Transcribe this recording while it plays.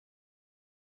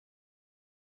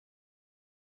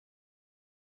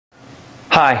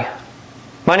Hi,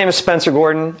 my name is Spencer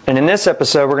Gordon, and in this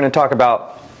episode we're going to talk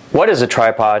about what is a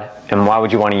tripod and why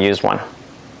would you want to use one.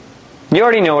 You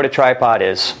already know what a tripod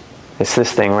is. It's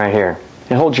this thing right here.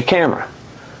 It holds your camera.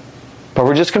 But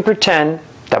we're just going to pretend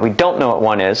that we don't know what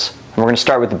one is, and we're going to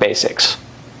start with the basics.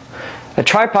 A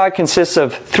tripod consists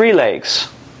of 3 legs,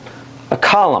 a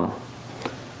column,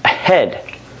 a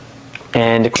head,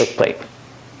 and a quick plate.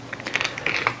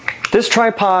 This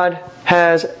tripod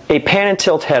has a pan and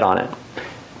tilt head on it.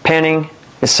 Panning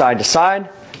is side to side,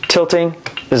 tilting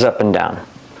is up and down.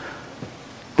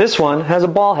 This one has a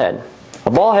ball head.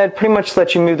 A ball head pretty much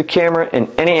lets you move the camera in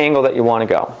any angle that you want to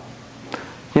go.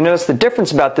 You notice the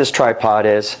difference about this tripod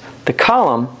is the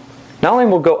column not only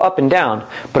will go up and down,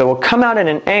 but it will come out at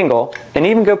an angle and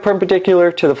even go perpendicular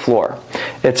to the floor.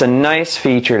 It's a nice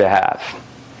feature to have.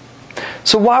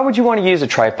 So why would you want to use a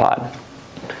tripod?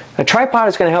 A tripod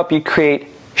is going to help you create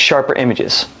sharper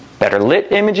images, better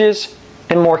lit images,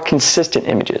 and more consistent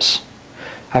images.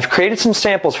 I've created some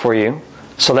samples for you,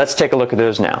 so let's take a look at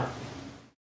those now.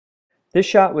 This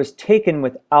shot was taken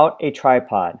without a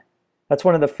tripod. That's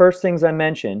one of the first things I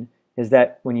mentioned, is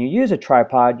that when you use a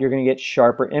tripod, you're going to get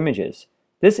sharper images.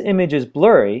 This image is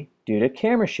blurry due to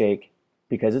camera shake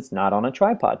because it's not on a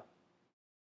tripod.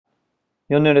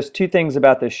 You'll notice 2 things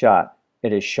about this shot.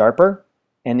 It is sharper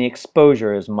and the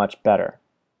exposure is much better.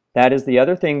 That is the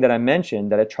other thing that I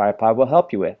mentioned that a tripod will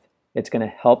help you with. It's going to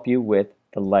help you with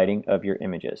the lighting of your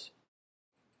images.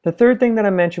 The third thing that I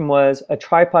mentioned was a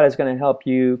tripod is going to help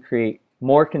you create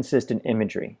more consistent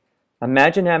imagery.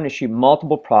 Imagine having to shoot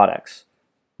multiple products.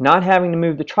 Not having to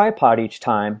move the tripod each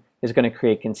time is going to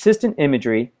create consistent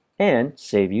imagery and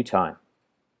save you time.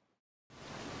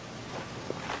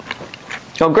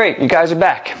 Oh great, you guys are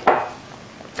back.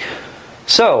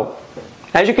 So,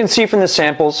 as you can see from the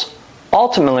samples,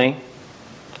 ultimately,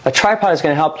 a tripod is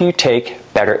going to help you take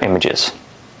better images.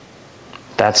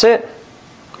 That's it.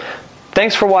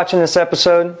 Thanks for watching this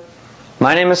episode.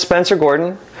 My name is Spencer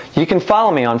Gordon. You can follow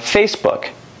me on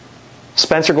Facebook,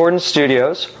 Spencer Gordon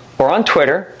Studios, or on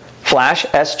Twitter,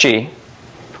 FlashSG,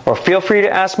 or feel free to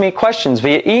ask me questions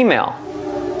via email,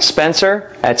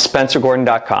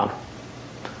 spencer@spencergordon.com.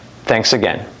 Thanks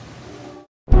again.